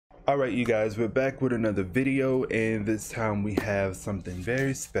All right, you guys, we're back with another video, and this time we have something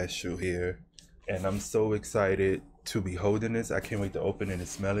very special here, and I'm so excited to be holding this. I can't wait to open it and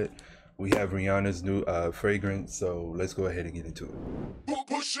smell it. We have Rihanna's new fragrance, so let's go ahead and get into it.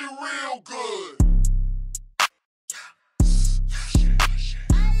 Push it real good.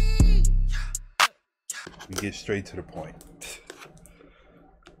 We get straight to the point.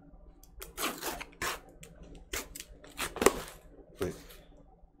 Wait.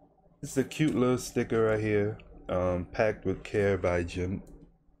 It's a cute little sticker right here, packed with care by Jamili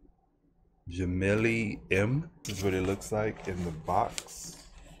M. This is what it looks like in the box.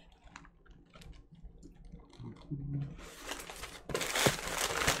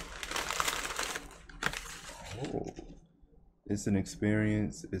 Oh, it's an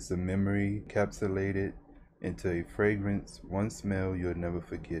experience. It's a memory encapsulated into a fragrance. One smell, you'll never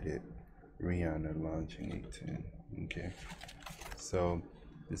forget it. Rihanna launching 810. Okay, so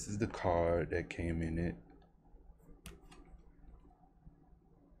this is the card that came in it.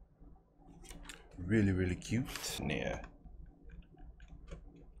 Really, really cute. Yeah.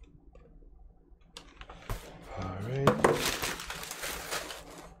 All right.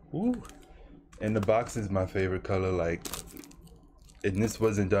 Ooh. And the box is my favorite color. Like, and this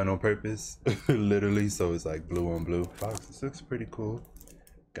wasn't done on purpose, literally. So it's like blue on blue. Box. This looks pretty cool.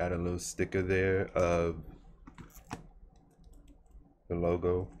 Got a little sticker there of the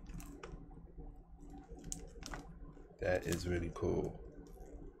logo. That is really cool.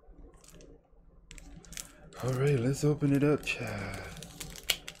 All right, let's open it up, child.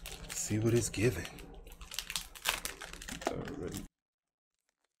 See what it's giving. All right.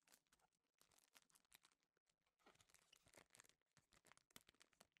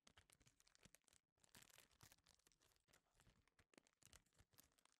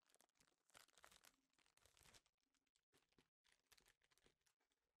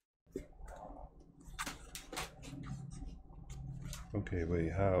 Okay,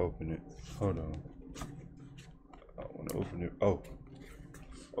 wait, how I open it? Hold on. I want to open it. Oh.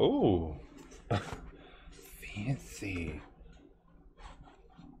 Oh. Fancy.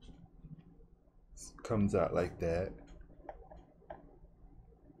 Comes out like that.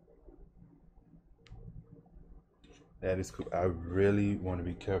 That is cool. I really want to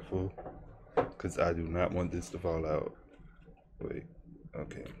be careful because I do not want this to fall out. Wait.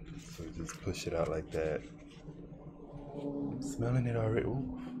 Okay. So just push it out like that. I'm smelling it already.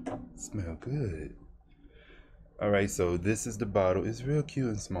 Ooh, smell good. All right, so this is the bottle. It's real cute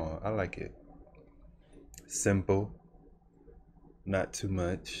and small. I like it. Simple. Not too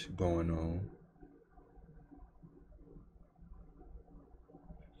much going on.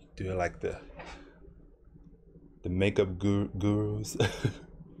 Do you like the makeup gurus?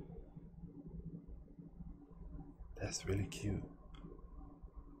 That's really cute.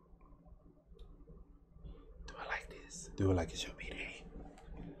 Do I like this? Do it like it's your B-Day.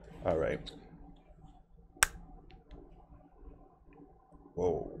 All right.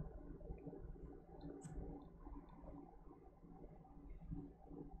 Whoa.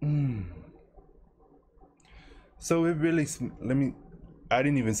 So it really, I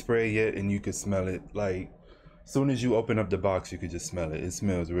didn't even spray yet and you could smell it. Like, as soon as you open up the box, you could just smell it. It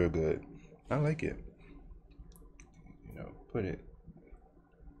smells real good. I like it. You know, put it.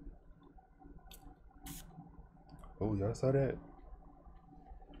 Oh, y'all saw that?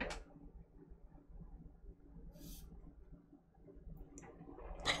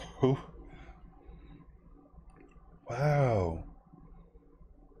 Oh. Wow.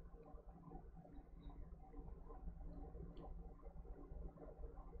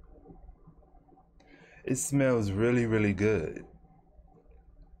 It smells really, really good.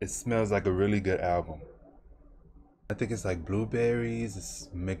 It smells like a really good album. I think it's like blueberries, it's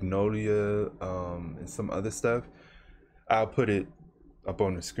magnolia, and some other stuff. I'll put it up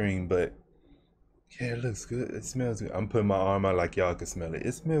on the screen, but yeah, it looks good. It smells good. I'm putting my arm out like y'all can smell it.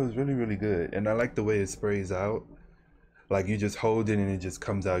 It smells really, really good. And I like the way it sprays out. Like you just hold it and it just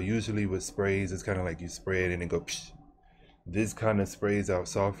comes out. Usually with sprays, it's kind of like you spray it and it go psh. This kind of sprays out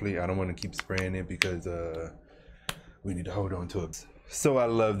softly. I don't want to keep spraying it because we need to hold on to it. So I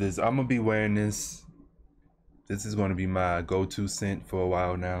love this. I'm gonna be wearing this. This is gonna be my go-to scent for a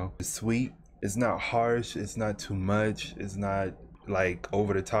while now. It's sweet. It's not harsh. It's not too much. It's not like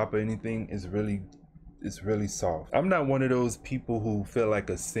over the top or anything. It's really soft. I'm not one of those people who feel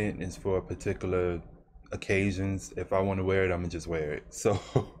like a scent is for particular occasions. If I want to wear it, I'm gonna just wear it. So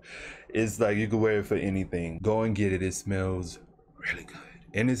it's like you can wear it for anything. Go and get it. It smells really good.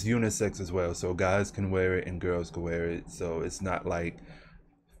 And it's unisex as well. So guys can wear it and girls can wear it. So it's not like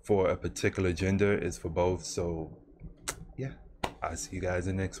for a particular gender, it's for both. So yeah, I'll see you guys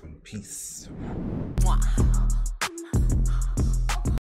in the next one. Peace.